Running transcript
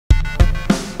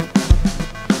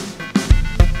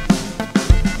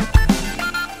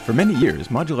For many years,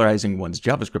 modularizing one's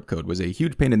JavaScript code was a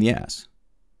huge pain in the ass.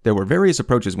 There were various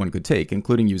approaches one could take,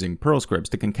 including using Perl scripts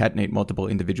to concatenate multiple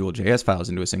individual JS files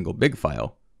into a single big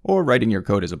file, or writing your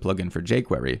code as a plugin for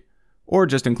jQuery, or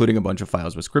just including a bunch of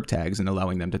files with script tags and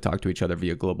allowing them to talk to each other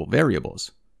via global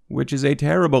variables, which is a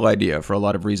terrible idea for a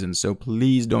lot of reasons, so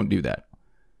please don't do that.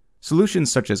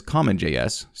 Solutions such as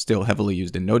CommonJS, still heavily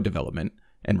used in Node development,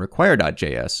 and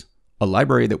Require.js, a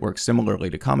library that works similarly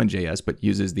to CommonJS but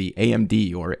uses the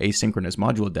AMD or asynchronous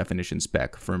module definition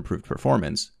spec for improved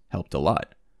performance, helped a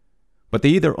lot. But they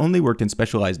either only worked in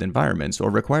specialized environments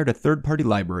or required a third-party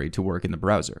library to work in the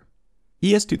browser.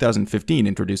 ES 2015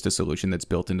 introduced a solution that's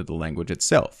built into the language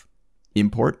itself: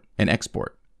 import and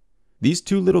export. These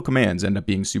two little commands end up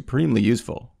being supremely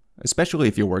useful, especially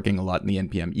if you're working a lot in the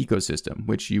NPM ecosystem,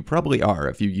 which you probably are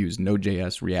if you use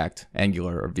Node.js, React,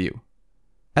 Angular, or Vue.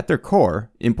 At their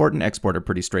core, import and export are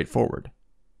pretty straightforward.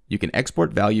 You can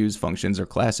export values, functions, or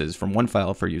classes from one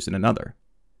file for use in another.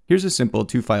 Here's a simple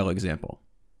two-file example.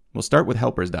 We'll start with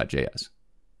helpers.js.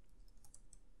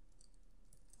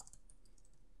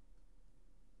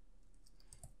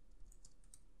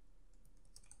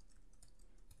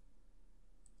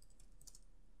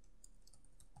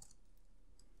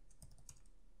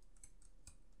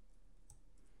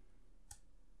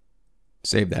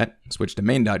 Save that, switch to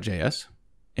main.js,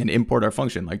 and import our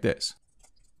function like this.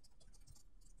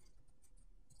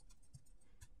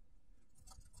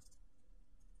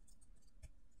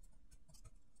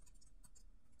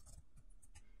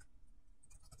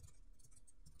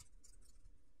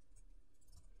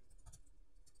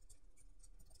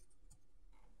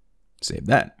 Save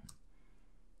that.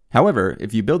 However,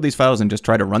 if you build these files and just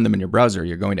try to run them in your browser,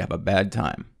 you're going to have a bad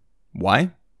time.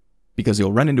 Why? Because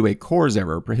you'll run into a CORS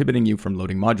error prohibiting you from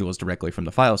loading modules directly from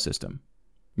the file system.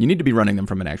 You need to be running them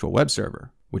from an actual web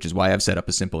server, which is why I've set up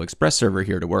a simple Express server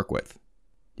here to work with.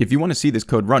 If you want to see this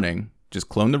code running, just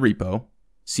clone the repo,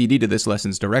 cd to this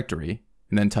lesson's directory,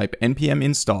 and then type npm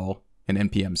install and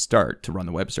npm start to run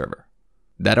the web server.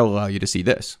 That'll allow you to see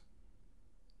this.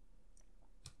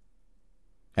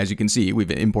 As you can see,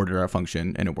 we've imported our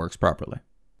function and it works properly.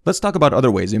 Let's talk about other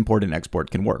ways import and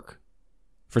export can work.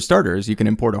 For starters, you can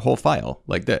import a whole file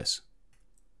like this.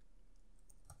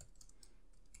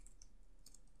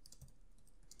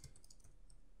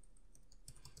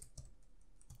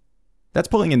 That's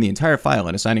pulling in the entire file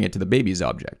and assigning it to the babies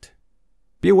object.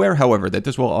 Be aware, however, that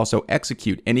this will also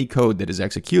execute any code that is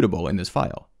executable in this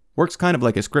file. Works kind of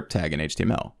like a script tag in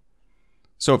HTML.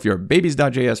 So if your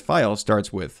babies.js file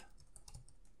starts with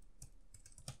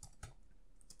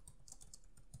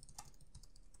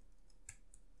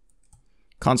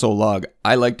console log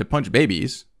I like to punch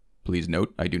babies, please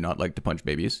note I do not like to punch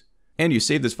babies, and you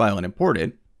save this file and import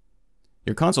it,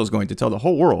 your console is going to tell the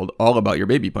whole world all about your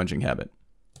baby punching habit.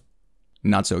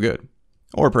 Not so good.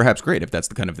 Or perhaps great if that's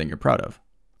the kind of thing you're proud of.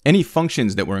 Any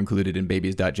functions that were included in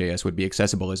babies.js would be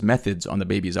accessible as methods on the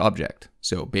babies object,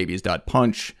 so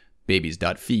babies.punch,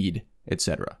 babies.feed,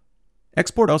 etc.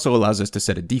 Export also allows us to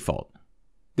set a default.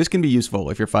 This can be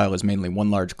useful if your file is mainly one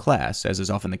large class, as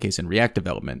is often the case in React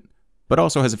development, but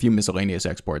also has a few miscellaneous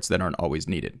exports that aren't always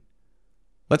needed.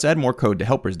 Let's add more code to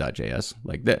helpers.js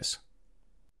like this.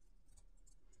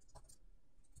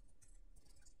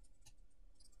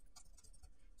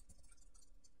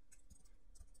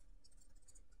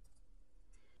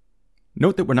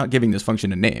 Note that we're not giving this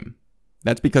function a name.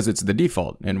 That's because it's the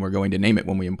default, and we're going to name it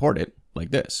when we import it,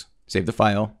 like this. Save the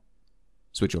file,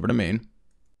 switch over to main,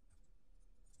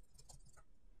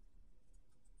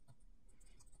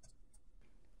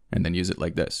 and then use it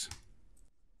like this.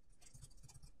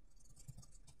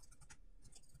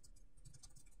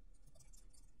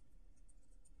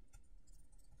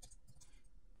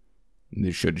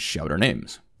 This should shout our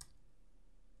names.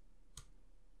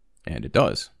 And it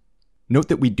does. Note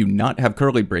that we do not have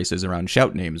curly braces around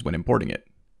shout names when importing it.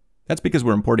 That's because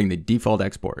we're importing the default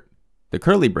export. The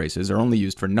curly braces are only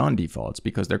used for non-defaults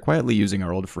because they're quietly using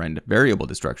our old friend variable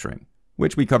destructuring,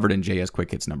 which we covered in JS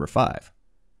Quick Hits number 5.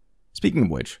 Speaking of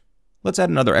which, let's add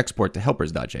another export to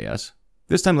helpers.js.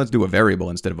 This time let's do a variable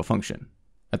instead of a function.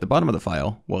 At the bottom of the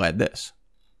file, we'll add this.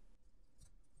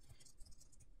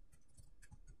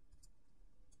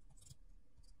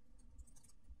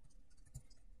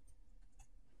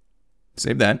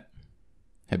 Save that,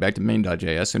 head back to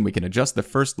main.js, and we can adjust the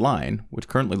first line, which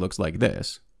currently looks like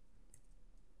this,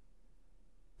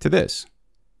 to this.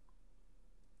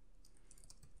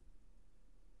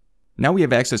 Now we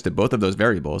have access to both of those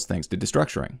variables thanks to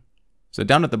destructuring. So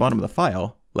down at the bottom of the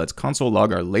file, let's console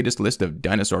log our latest list of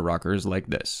dinosaur rockers like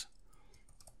this.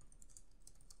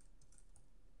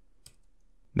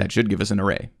 That should give us an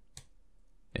array.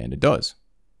 And it does.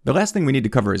 The last thing we need to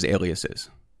cover is aliases.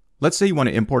 Let's say you want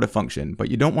to import a function, but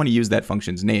you don't want to use that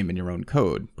function's name in your own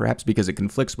code, perhaps because it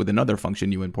conflicts with another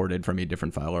function you imported from a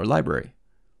different file or library.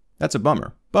 That's a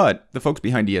bummer, but the folks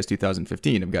behind ES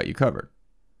 2015 have got you covered.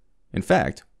 In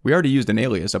fact, we already used an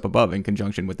alias up above in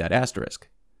conjunction with that asterisk.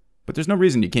 But there's no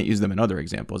reason you can't use them in other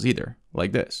examples either,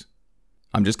 like this.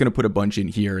 I'm just going to put a bunch in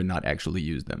here and not actually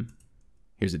use them.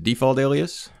 Here's a default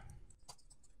alias.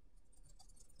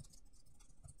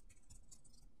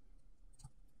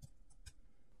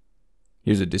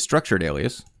 Here's a destructured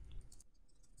alias.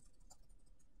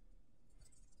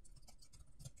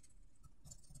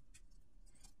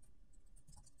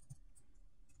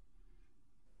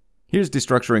 Here's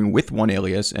destructuring with one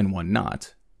alias and one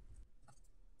not.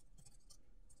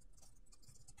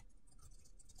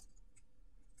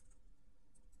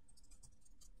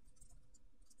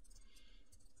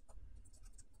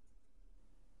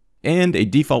 And a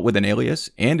default with an alias,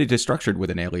 and a destructured with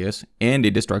an alias, and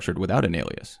a destructured without an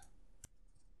alias.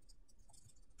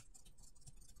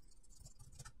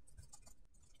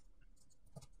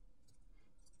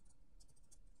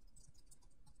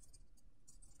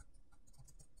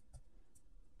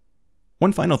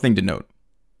 One final thing to note.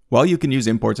 While you can use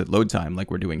imports at load time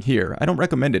like we're doing here, I don't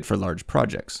recommend it for large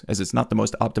projects, as it's not the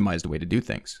most optimized way to do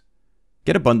things.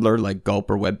 Get a bundler like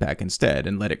Gulp or Webpack instead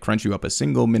and let it crunch you up a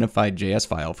single minified JS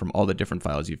file from all the different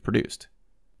files you've produced.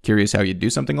 Curious how you'd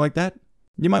do something like that?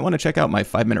 You might want to check out my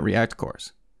 5-minute React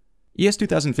course. ES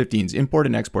 2015's import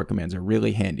and export commands are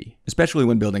really handy, especially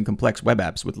when building complex web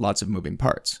apps with lots of moving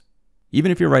parts. Even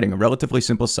if you're writing a relatively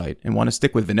simple site and want to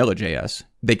stick with vanilla JS,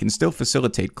 they can still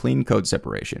facilitate clean code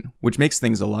separation, which makes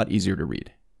things a lot easier to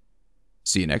read.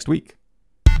 See you next week.